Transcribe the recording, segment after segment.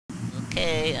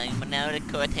Okay, I'm now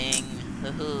recording.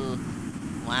 Woohoo.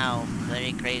 Wow,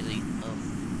 very crazy. Oh,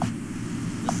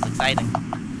 this is exciting.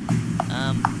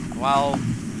 While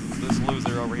this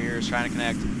loser over here is trying to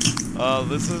connect,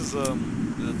 this is, the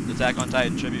Attack on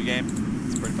Titan tribute game.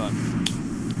 It's pretty fun.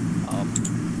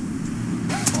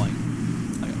 Playing.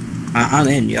 Okay. I'm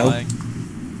in, yo. Playing.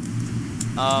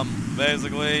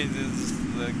 Basically, this is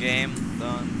the game,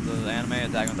 the anime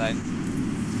Attack on Titan.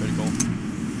 Pretty cool.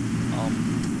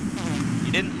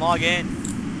 You didn't log in.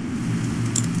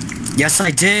 Yes,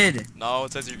 I did. No,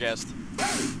 it says you're guest.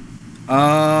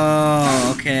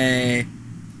 Oh, okay.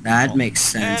 That makes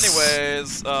sense.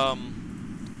 Anyways, I'm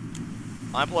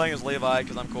playing as Levi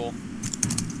because I'm cool.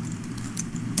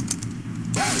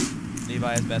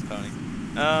 Levi is best pony.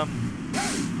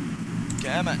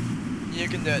 Damn it. You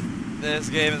can do it. This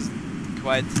game is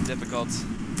quite difficult,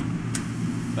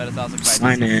 but it's also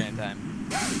quite easy at the same time.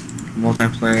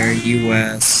 Multiplayer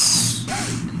US.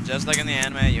 And just like in the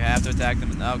anime, you have to attack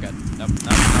them. Oh god. Nope, nope,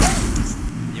 nope.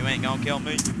 You ain't gonna kill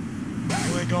me.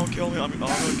 You ain't gonna kill me. I'm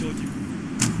gonna kill you.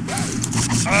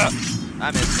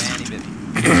 I missed Fanny Bibby.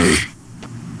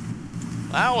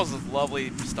 That was a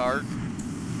lovely start.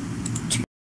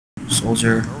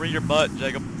 Soldier. Hurry your butt,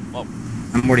 Jacob. Oh.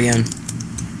 I'm already in.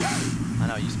 I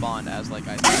know, you spawned as like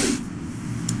I said.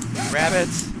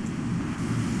 Rabbits!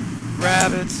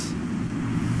 Rabbits!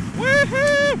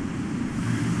 Woohoo!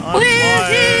 I'm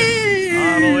flying!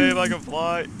 I believe I can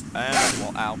fly! And,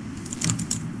 well, ow.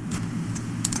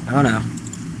 Oh no.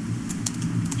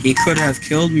 He could have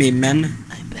killed me, men.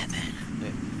 I'm Batman.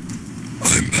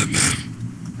 I'm Batman.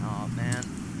 Oh man.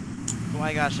 Why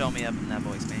you gotta show me up in that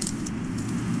voice, man?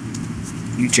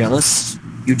 You jealous?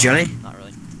 You jelly? Not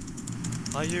really.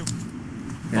 Are you?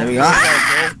 There we go.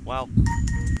 Wow.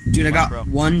 Dude, I got bro.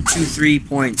 1, 2, 3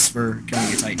 points for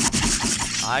killing a Titan.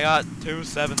 I got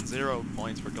 270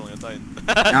 points for killing a Titan.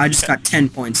 Now I just got 10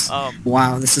 points.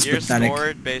 Wow, this is you're pathetic.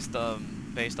 scored based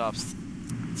off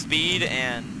speed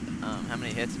and how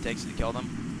many hits it takes you to kill them.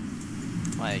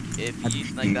 Like if you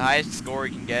like the highest score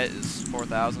you can get is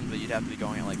 4,000, but you'd have to be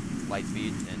going at like light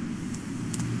speed and.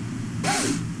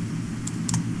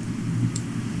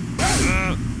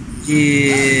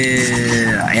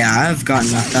 Yeah, I've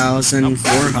gotten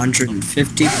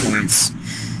 1,450 points.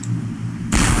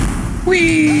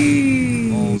 Whee!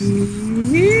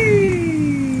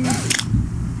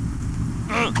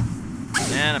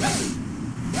 And I missed.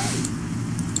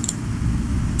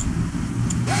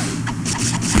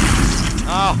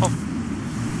 Oh!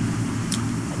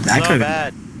 That so could've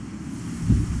bad.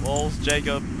 Wolves,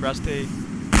 Jacob, Krusty.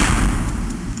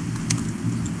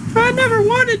 I never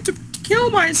wanted to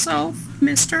kill myself,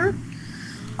 mister.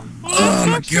 Oh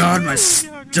my god, my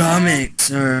stomach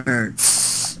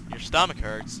hurts. Your stomach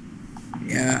hurts.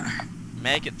 Yeah.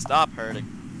 Make it stop hurting.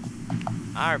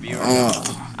 Our viewers,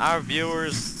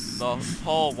 the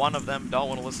whole one of them don't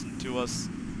want to listen to us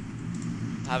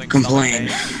having complain.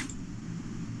 stomach pain.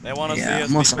 They want to see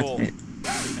us be cool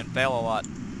and fail a lot.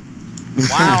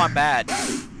 Wow, I'm bad.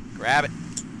 Grab it.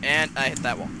 And I hit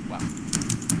that wall. Wow.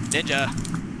 Ninja.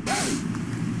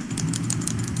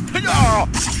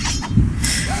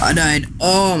 I died.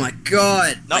 Oh my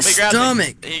god. No, my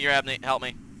stomach. Me. He grabbed me. Help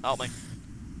me. Help me.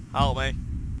 Help me.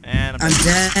 And I'm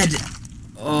dead.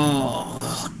 Oh,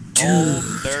 dude.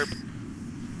 Oh, derp.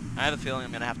 I have a feeling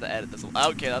I'm gonna have to edit this.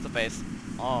 Okay, that's a face.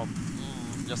 Oh,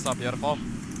 just so beautiful. I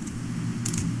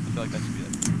feel like that should be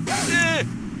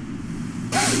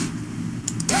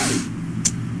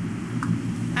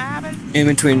it. In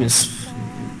between his...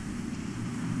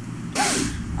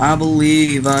 I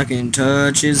believe I can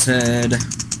touch his head.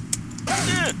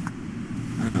 I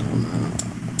don't know.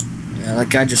 Yeah, that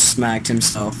guy just smacked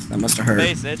himself. That must have hurt.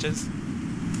 Face itches.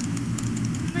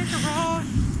 Ninja raw.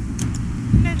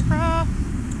 Ninja raw.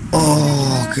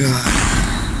 Oh god.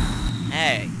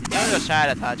 Hey, you just try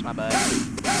to touch my butt.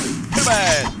 Too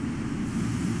bad.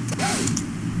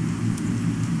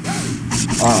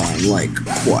 Oh, I'm like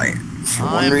quiet for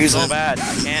one reason. I'm so bad.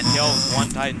 I can't kill one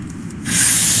Titan.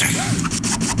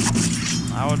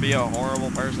 I would be a horrible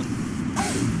person.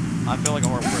 I feel like a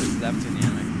horrible person because I haven't seen the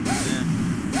anime. Yeah.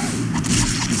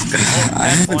 Oh, I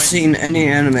haven't seen any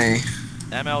anime.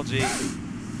 MLG.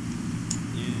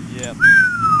 Yep.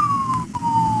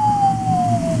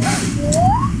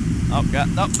 Oh god,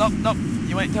 nope, nope, nope.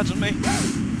 You ain't touching me.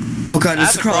 Oh god,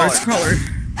 it's a crawler, it's a crawler.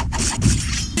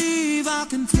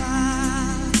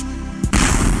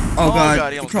 Oh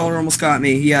god, the crawler almost got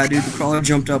me. Yeah, dude, the crawler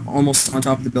jumped up almost on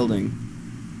top of the building.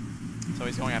 So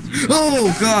he's going after you.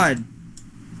 Oh god!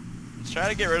 Let's try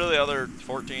to get rid of the other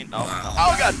 14. Oh,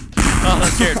 oh god! Oh,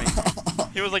 that scared me.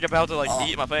 He was like about to like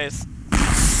eat my face.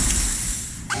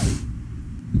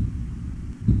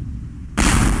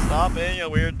 Stop being a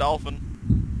weird dolphin.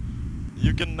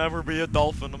 You can never be a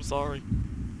dolphin, I'm sorry.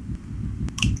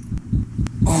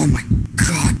 Oh my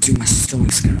god, dude, my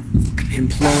stomach's gonna fucking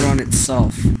implode on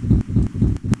itself.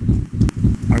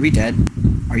 Are we dead?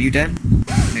 Are you dead?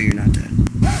 No, you're not dead.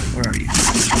 Where are you?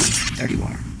 There you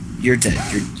are. You're dead.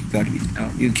 You gotta be.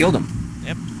 Oh, you killed him.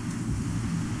 Yep.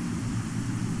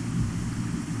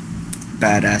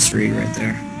 Badass read right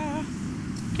there.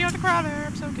 Killed the crawler,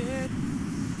 I'm so good.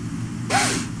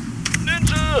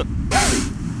 Ninja!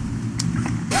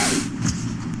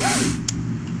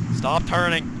 Stop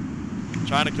turning. I'm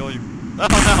trying to kill you. Oh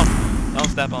no! Don't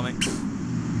step on me.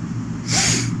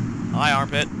 Hi,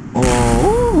 armpit.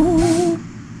 Oh.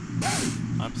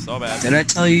 I'm so bad. Did I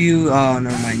tell you? Oh,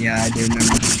 never mind. Yeah, I did. Never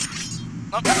mind.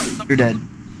 Nope, nope. You're dead.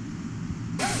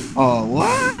 Oh,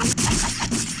 what?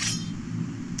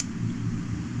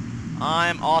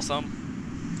 I'm awesome.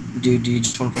 Dude, do you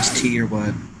just want to press T or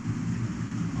what?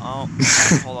 Oh,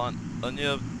 hold on.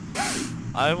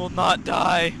 I will not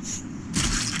die.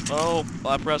 Oh,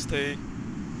 I pressed T.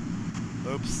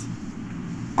 Oops.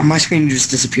 On my screen, you just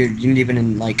disappeared. You didn't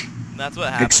even, like, That's what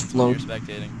happens explode. when you're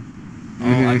spectating. Oh,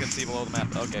 Mhm. I can see below the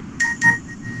map. Okay.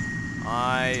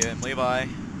 I am Levi.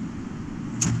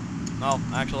 No,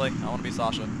 actually, I want to be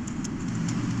Sasha.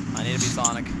 I need to be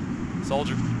Sonic.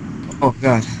 Soldier. Oh,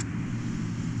 God.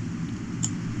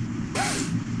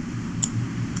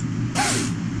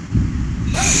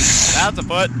 That's a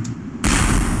foot.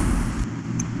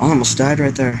 I almost died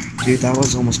right there. Dude, that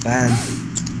was almost bad.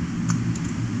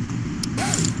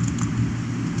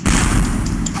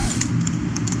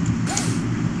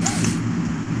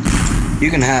 You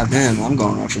can have him. I'm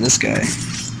going after this guy.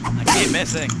 I keep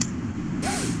missing.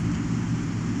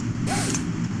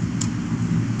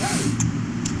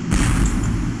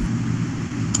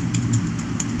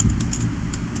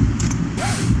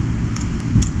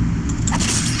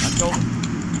 Let's go.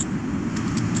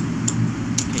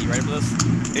 Okay, you ready for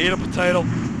this? Eat a potato.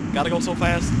 Gotta go so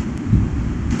fast.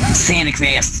 Sonic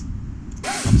fast.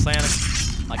 I'm Sonic.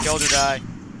 I killed your guy.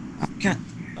 God.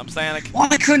 I'm Sonic. Why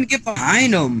I couldn't get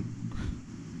behind him?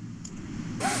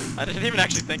 I didn't even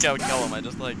actually think I would kill him. I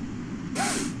just like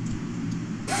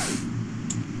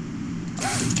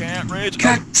can't reach.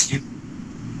 God. Oh,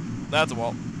 that's a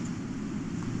wall.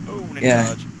 Oh, ninja Yeah.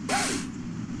 dodge.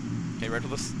 Okay, ready for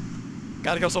this?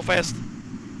 Gotta go so fast.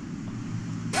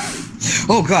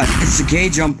 Oh God, it's the gay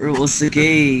jumper. It's the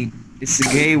gay. It's the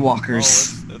gay Oh,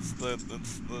 walkers. it's the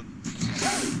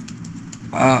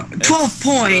 12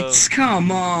 points.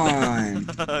 Come on.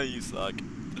 you suck.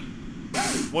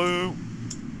 Woo.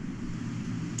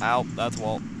 Ow, that's a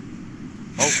wall.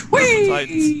 Oh, there's the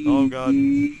Titans. Oh god.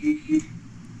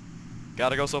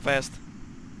 Gotta go so fast.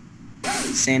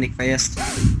 Sonic fast.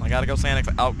 I gotta go Sonic.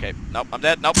 Okay, nope, I'm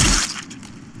dead. Nope.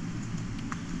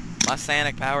 My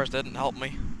Sonic powers didn't help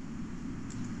me.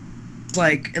 It's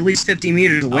like at least 50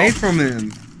 meters away Oh. from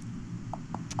him.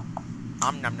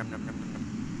 Nom nom nom nom nom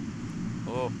nom.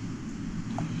 Oh.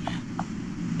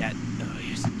 Yeah. Oh,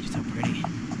 you're so pretty.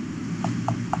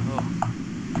 Oh.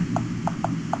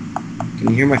 Can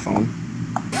you hear my phone?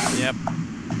 Yep.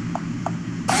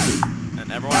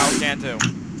 And everyone else can too.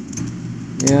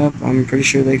 Yep, I'm pretty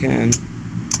sure they can.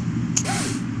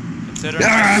 Considering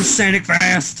Ah, Sonic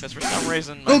fast. because for some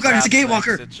reason Oh god, it's a tab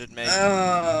gatewalker. thinks it should make my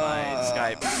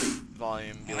Skype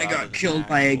volume be I louder got than killed the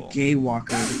by a actual. gay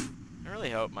walker. I really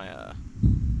hope my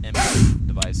input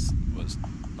device was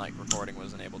like recording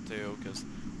was enabled too, because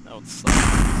that would suck this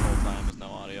whole time with no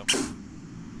audio.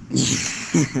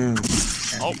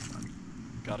 Oh,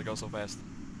 gotta go so fast.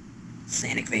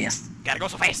 Sonic fast. Gotta go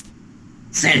so fast.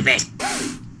 Sonic fast.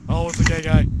 Oh, it's a gay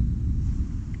guy.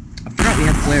 I forgot we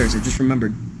had flares. I just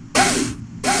remembered.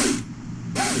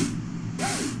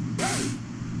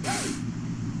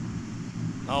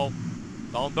 No,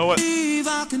 don't do it.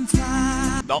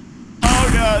 Don't. Oh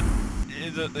god,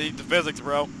 he's the physics,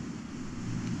 bro.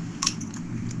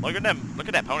 Look at them. Look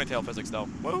at that ponytail physics, though.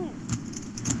 Woo.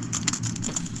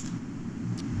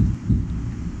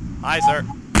 Hi, sir.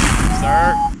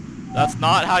 Sir, that's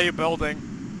not how you're building.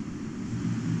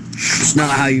 It's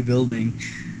not how you building.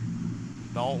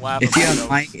 Don't laugh If at you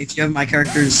my have jokes. if you have my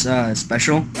character's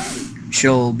special,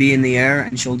 she'll be in the air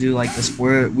and she'll do like this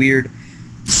weird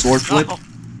sword flip, No.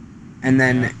 and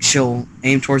then Yeah. she'll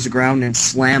aim towards the ground and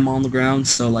slam on the ground.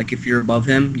 So like if you're above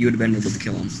him, you would have been able to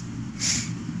kill him.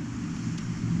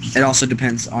 It also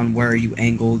depends on where you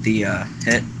angle the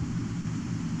hit.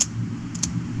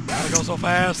 Gotta go so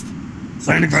fast.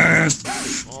 Sonic fast.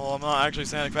 Oh, I'm not actually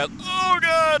Sonic fast. Oh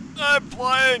god, I'm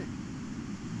flying.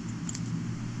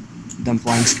 Them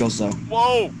flying skills though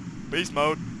Whoa, beast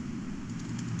mode.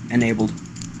 enabled.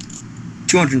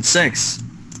 206.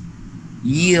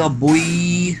 Yeah,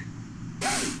 boy.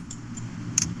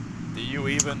 Do you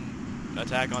even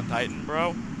attack on Titan,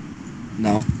 bro?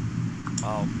 No.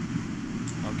 Oh.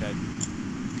 Okay.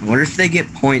 I wonder if they get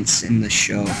points in the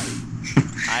show.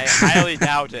 I highly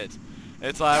doubt it.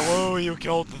 It's like, whoa, you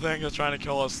killed the thing that's trying to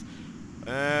kill us.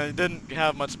 It didn't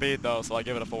have much speed though, so I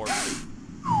give it a 4.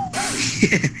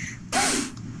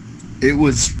 It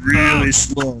was really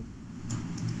slow.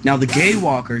 Now the gay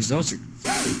walkers, those are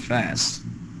fast.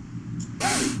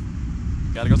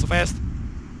 Gotta go so fast.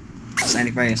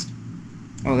 Standing fast.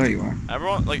 Oh, there you are.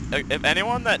 Everyone, like, if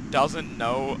anyone that doesn't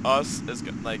know us is,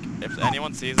 like, if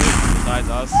anyone sees it besides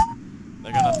us,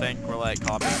 they're gonna think we're, like,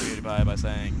 copying PewDiePie by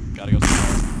saying, gotta go so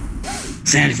fast.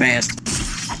 Standing fast.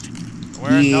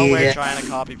 We're in no way trying to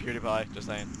copy PewDiePie, just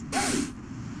saying.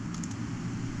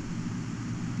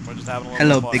 We're just having a little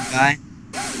Hello, fun. big guy.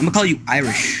 I'm gonna call you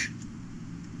Irish.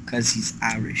 Cause he's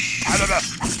Irish.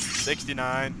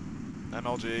 69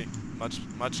 MLG,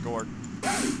 much scored.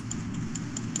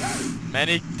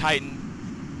 Many Titan.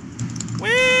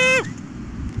 Woo!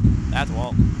 That's a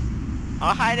wall.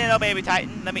 Oh, hi, little baby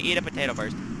Titan. Let me eat a potato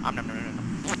first. Nom, nom, nom, nom,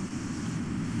 nom.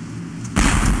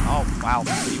 Oh, wow.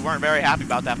 You weren't very happy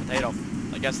about that potato.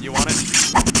 I guess you want it?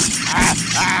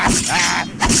 I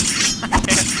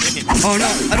can't see. Oh no,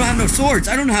 I don't have no swords.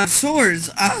 I don't have swords.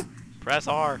 Press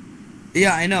R.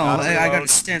 Yeah, I know. Gotta I reload. gotta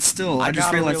stand still. I just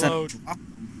gotta realized reload. that.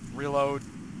 Reload.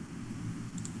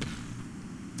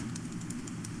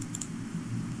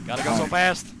 Gotta go so Alright.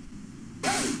 fast.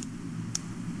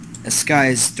 This guy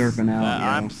is derping out. yo.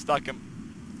 I'm stuck in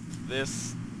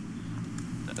this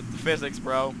physics,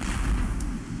 bro.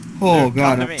 Oh Dude,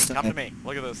 god. come to me. I'm Come to me.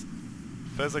 Look at this.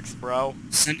 Physics, bro.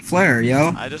 Send a flare,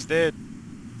 yo. I just did.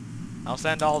 I'll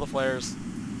send all the flares.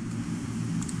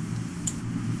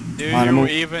 Do you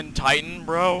even Titan,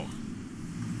 bro?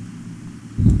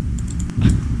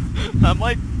 I'm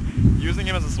like using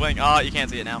him as a swing. Oh, you can't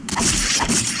see it now.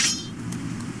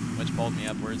 Which pulled me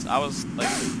upwards. I was like,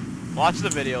 watch the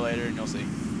video later and you'll see.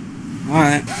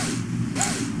 Alright.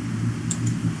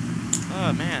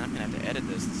 Oh man, I'm gonna have to edit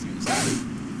this as soon as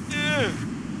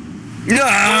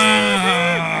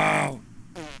No!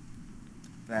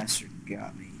 Bastard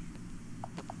got me.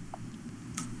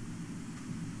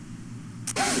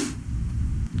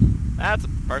 That's a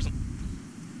person.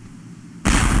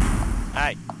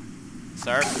 Hey,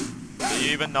 sir, do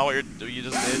you even know what you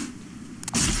just did?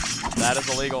 That is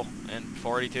illegal in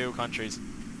 42 countries.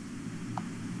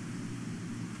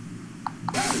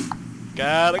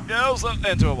 Gotta go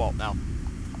into a wall now.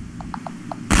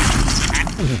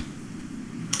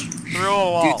 Through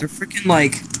a wall. Dude, they're freaking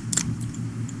like...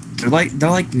 They're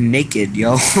like naked,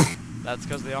 yo. That's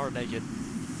because they are naked.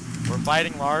 We're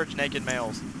fighting large naked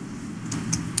males.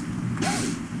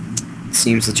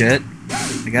 Seems legit,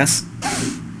 I guess.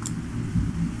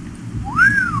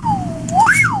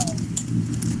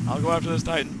 I'll go after this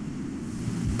Titan.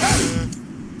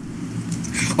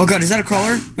 Oh god, is that a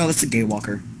crawler? No, that's a gay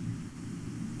walker.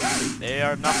 They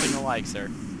are nothing alike, sir.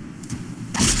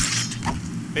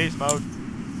 Beast mode.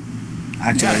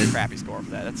 I got a Activated. crappy score for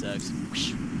that. That sucks.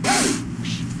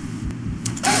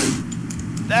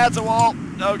 That's a wall.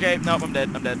 Okay, nope, I'm dead.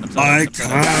 I'm dead. I'm sorry. I I'm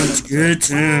sorry. can't get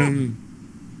him.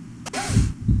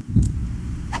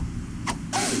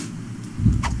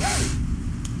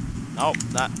 Nope,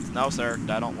 no, sir.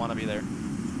 I don't want to be there.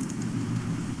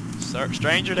 Sir,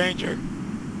 stranger danger.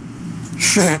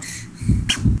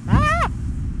 Ah!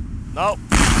 Nope.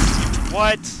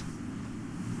 What?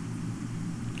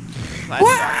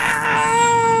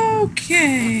 Wow,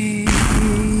 okay.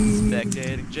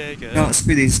 Spectating Jacob. No,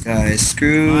 screw these guys.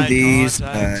 Screw My these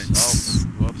contacts. guys. Oh,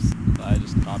 whoops. I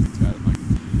just copied this guy.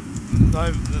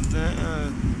 Like,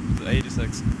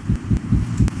 86.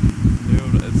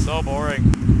 Dude, it's so boring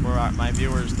for my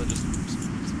viewers to just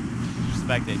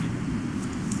spectate you.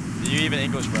 Do you even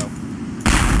English, bro?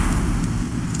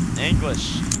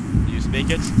 English. Do you speak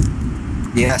it?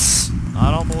 Yes.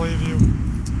 I don't believe you.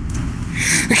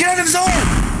 Get out of his arm!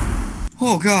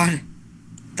 Oh god.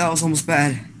 That was almost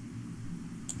bad.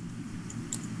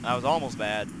 That was almost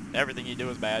bad. Everything you do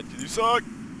is bad. You suck.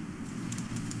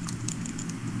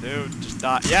 Dude, just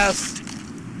die. Yes!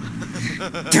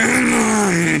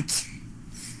 Damn it!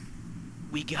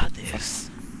 We got this.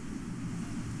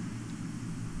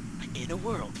 In a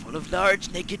world full of large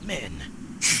naked men,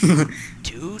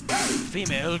 two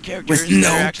female characters With no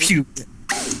that are actually...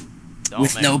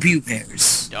 no pube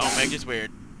hairs. Don't make this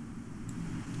weird.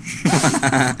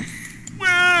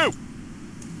 Woo!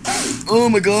 Oh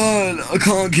my god, I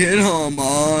can't get him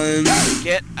on.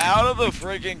 Get out of the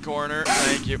freaking corner.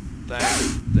 Thank you.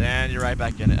 Thanks. And you're right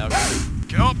back in it. Okay.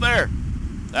 Go up there.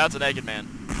 That's a naked man.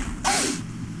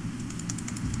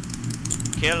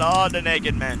 Kill all the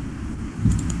naked men.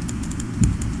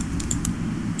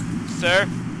 Sir?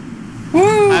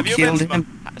 Woo! Have you Killed been him.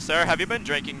 Sir, have you been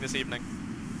drinking this evening?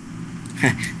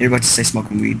 You're about to say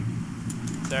smoking weed.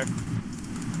 Sir?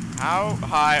 How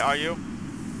high are you?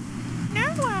 No,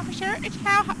 officer. It's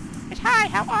hi.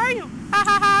 How are you? Ha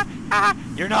ha ha ha.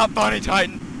 You're not funny,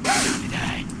 Titan. Time to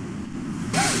die.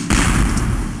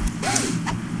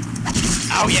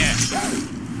 Oh yeah!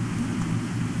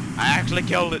 I actually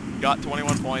killed it. Got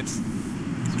 21 points.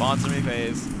 Sponsor me,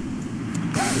 phase.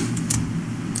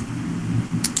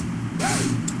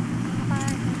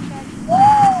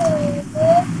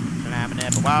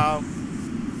 Wow.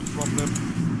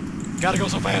 Gotta go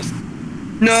so fast.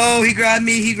 No, he grabbed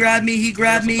me. He grabbed me. He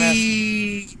grabbed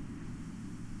me.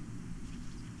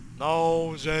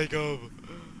 No, Jacob.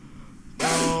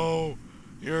 No,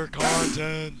 your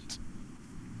content.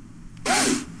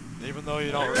 Even though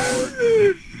you don't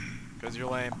record, because you're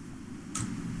lame.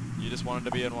 You just wanted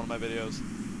to be in one of my videos.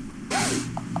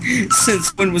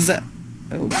 Since when was that?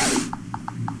 Oh.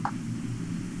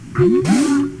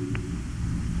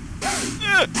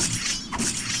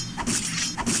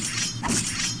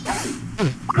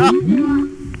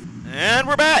 And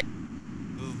we're back.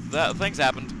 That things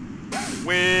happened.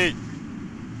 Wait.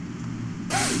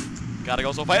 Gotta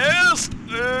go so fast.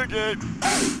 Okay.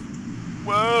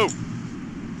 Whoa.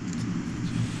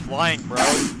 Flying, bro.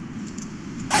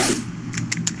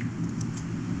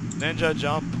 Ninja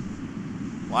jump.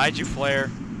 Why'd you flare?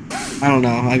 I don't know.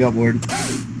 I got bored.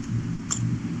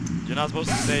 You're not supposed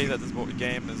to say that this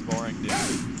game is boring, dude.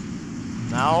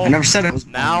 Now, I never said it was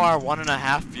boring. Now our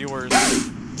 1.5 viewers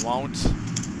won't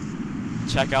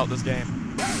check out this game.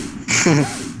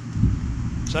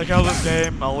 Check out this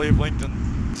game. I'll leave linked in the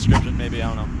description, maybe.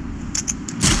 I don't know.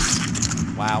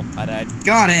 Wow, I died.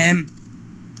 Got him.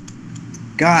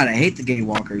 God, I hate the gay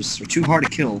walkers. They're too hard to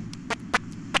kill.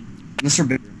 Unless they're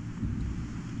bigger.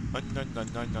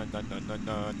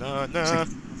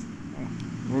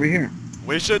 Over here.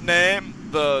 We should name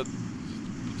the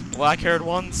black-haired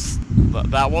ones,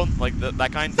 that one, like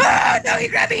that kind. Ah, no, he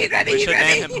grabbed me, he grabbed me, We he should grabbed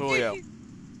name me. him Julio.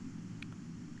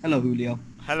 Hello, Julio.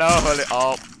 Hello, Julio.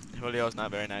 Oh, Julio's not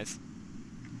very nice.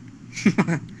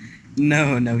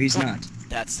 No, he's not.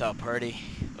 That's so pretty.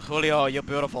 Julio, you're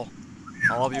beautiful.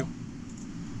 I love you.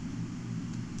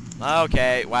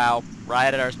 Okay, wow.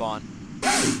 Right at our spawn.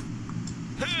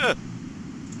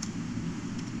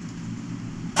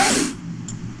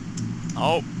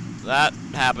 Oh, that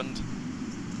happened.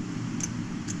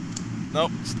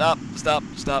 Nope, stop.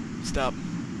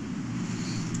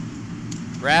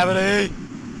 Gravity!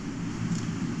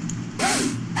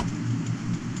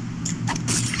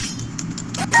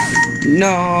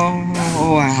 No,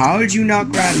 how did you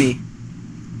not grab me?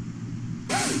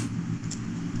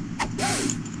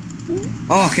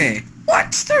 Okay.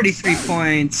 What? 33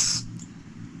 points.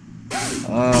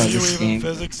 Oh, you this even game.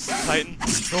 physics, Titan?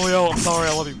 Julio, I'm sorry,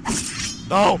 I love you.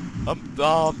 No!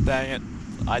 Oh, dang it.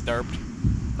 I derped.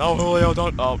 No, Julio,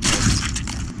 don't. Oh.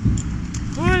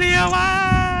 Julio,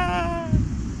 ah!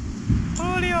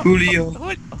 Julio.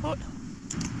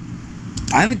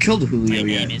 I haven't killed a Julio My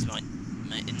yet.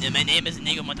 name is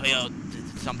Inigo Montoya.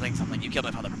 Something. You killed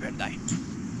my father. Prepare to die.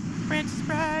 Princess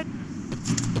Bride.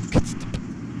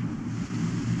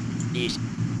 Yes.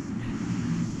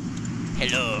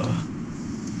 Hello.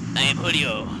 I am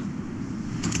Julio.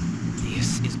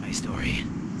 This is my story.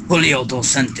 Julio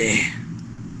Docente.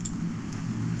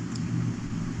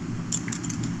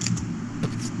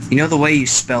 You know the way you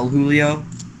spell Julio?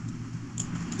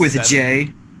 With a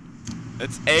J?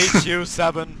 It's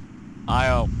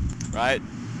HU7IO, right?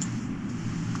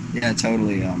 Yeah,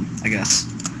 totally, I guess.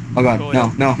 Oh god,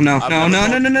 Julio. no. Julio. I don't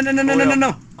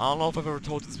know if I've ever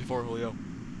told you this before, Julio.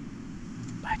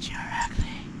 But you're ugly.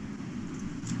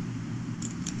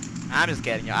 I'm just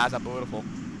kidding, your eyes are beautiful.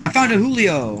 I found a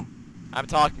Julio! I'm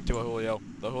talking to a Julio.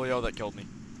 The Julio that killed me.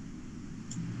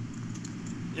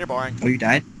 You're boring. Oh, you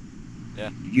died? Yeah.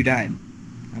 You died.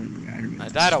 I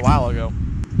died a while ago.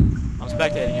 I'm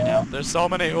spectating you now. There's so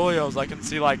many Julios, I can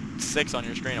see like 6 on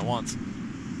your screen at once.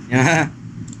 Yeah.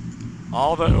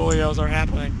 All the Julios are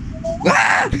happening.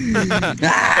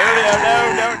 Julio,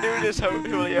 no, don't do this,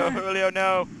 Julio. Julio,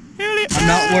 no. Julio, I'm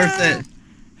not worth it.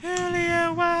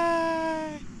 Julio,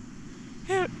 why?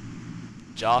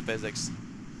 Jaw physics.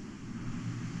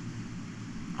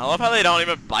 I love how they don't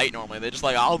even bite normally. They just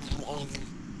like, I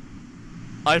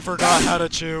forgot how to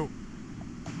chew.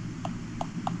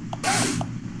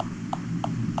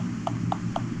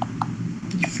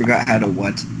 You forgot how to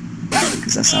what?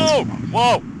 Because that sounds wrong.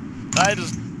 Whoa! I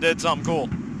just did something cool.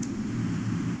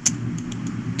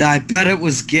 I bet it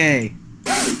was gay.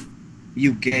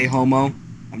 You gay homo.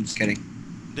 I'm just kidding.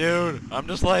 Dude, I'm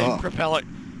just like Oh. propelling.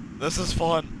 This is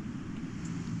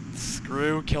fun.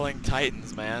 Screw killing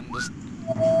titans, man. Just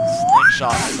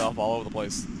slingshot myself all over the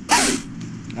place.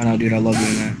 I know, dude. I love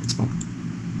doing that. It's fun.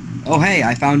 Oh, hey,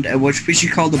 I found what should we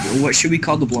call the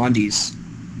blondies?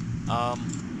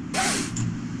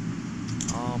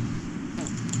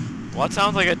 What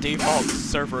sounds like a default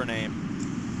surfer name?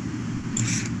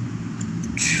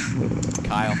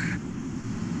 Kyle.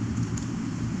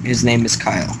 His name is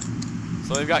Kyle.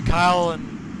 So we've got Kyle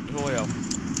and Julio.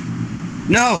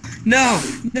 No! No!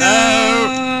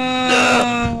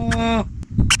 No! No!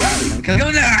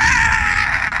 Go there!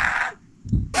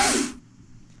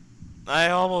 I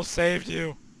almost saved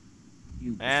you.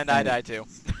 And I died too.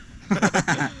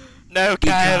 No, You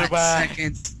Kyle, got bye.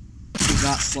 seconds. You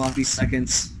got sloppy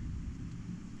seconds.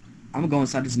 I'm gonna go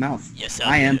inside his mouth. Yes,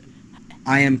 I am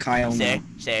Kyle Sir, now.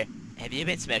 sir, have you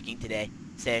been smoking today?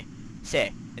 Sir,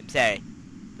 I'm sorry.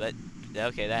 But,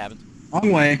 okay, that happened.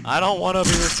 Long way. I don't want to be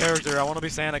this character. I want to be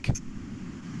Sonic.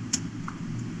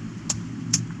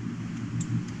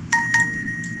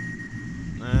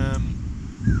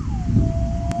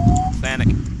 Sonic.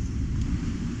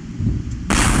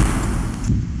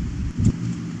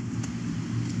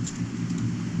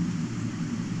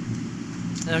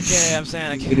 Okay, I'm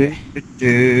Sonic. I'm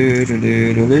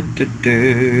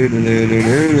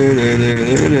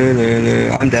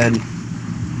dead.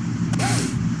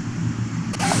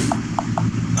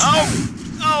 Oh!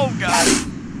 Oh, God!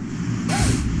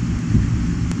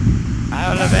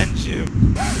 I'll avenge you.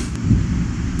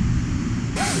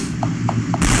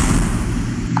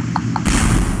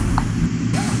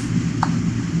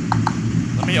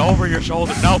 Let me over your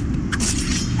shoulder. Nope.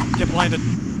 Get blinded.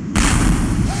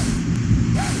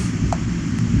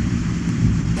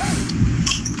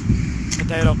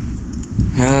 Potato.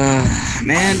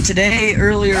 Man,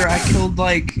 earlier I killed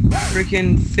like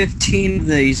freaking 15 of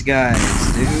these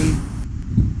guys, dude.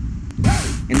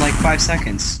 In like 5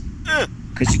 seconds.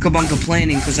 Cause you keep on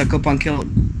complaining because I keep on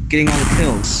getting all the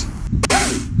kills.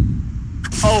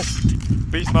 Oh!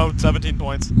 Beast mode, 17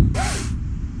 points.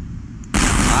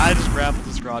 I just grappled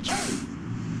this crotch.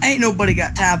 Ain't nobody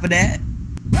got time for that.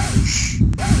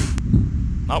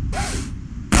 Nope.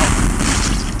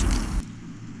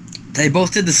 They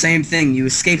both did the same thing. You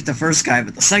escaped the first guy,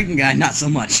 but the second guy, not so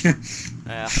much. Yeah,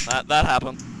 that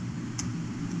happened.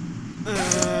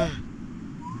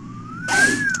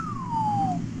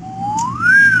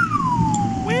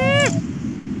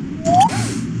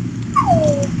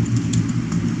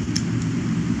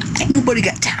 Ain't nobody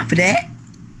got time for that.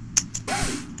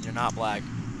 You're not black.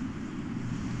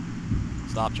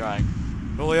 Stop trying.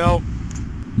 Julio,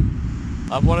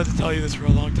 I've wanted to tell you this for a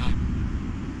long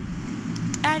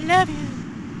time. I love you.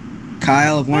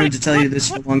 Kyle, I've wanted to tell you this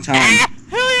for a long time.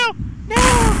 Julio, no!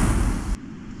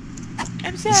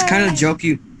 I'm sorry. This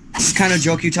kind of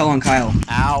joke you tell on Kyle.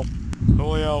 Ow.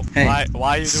 Julio, Hey.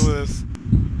 why you do this?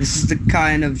 This is the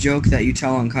kind of joke that you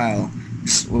tell on Kyle.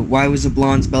 Why was the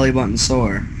blonde's belly button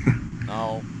sore?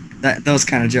 No, Those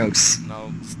kind of jokes.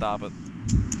 no, stop it.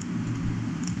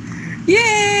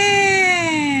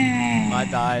 Yeah! I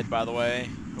died, by the way.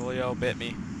 Julio bit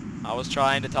me. I was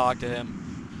trying to talk to him.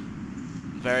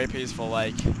 Very peaceful,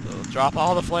 like, drop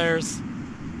all the flares.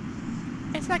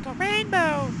 It's like a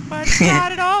rainbow, but it's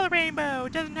not at all a rainbow.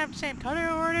 It doesn't have the same color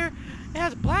order. It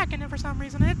has black in it for some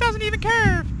reason, and it doesn't even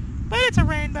curve. But it's a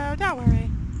rainbow, don't worry.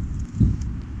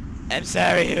 I'm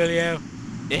sorry, Julio.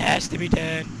 It has to be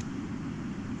done.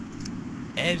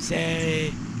 I'm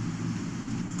sorry.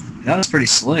 That was pretty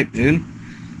slick, dude.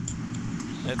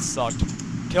 It sucked.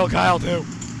 Kill Kyle, too.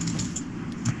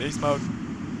 Beast mode.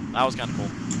 That was kind of cool.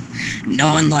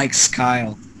 No one likes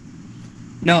Kyle.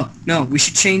 No, we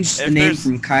should change the If name there's-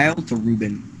 from Kyle to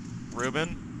Ruben. Ruben?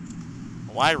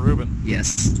 Why Ruben?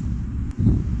 Yes.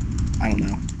 I don't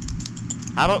know.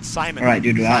 How about Simon? Alright,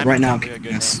 dude, Simon right now. sounds like a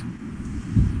good Yes. name.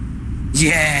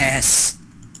 Yes!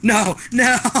 No!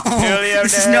 Julio,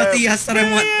 This is no. not the yes that I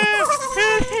want.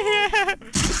 Julio!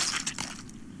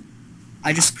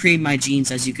 I just creamed my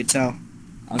jeans, as you could tell.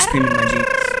 I was creaming my jeans.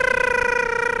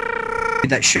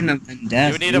 That shouldn't have been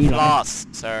death. You need a dude. floss,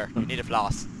 sir. You need a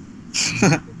floss.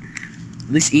 At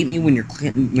least eat me when your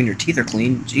teeth are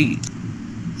clean. Gee.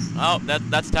 Oh,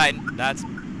 that's Titan. That's...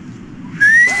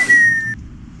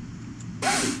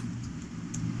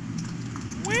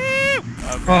 Woo!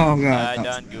 Okay. Oh, God, I that was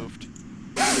done bad. goofed.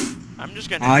 I'm just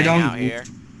gonna I hang don't out goof. here.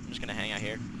 I'm just gonna hang out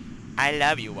here. I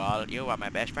love you, Wall. You are my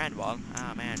best friend, Wall.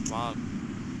 Oh, man, Wall.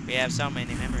 We have so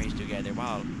many memories together,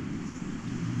 Wall.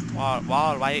 Wall,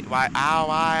 why,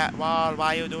 Wall,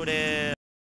 why you do this?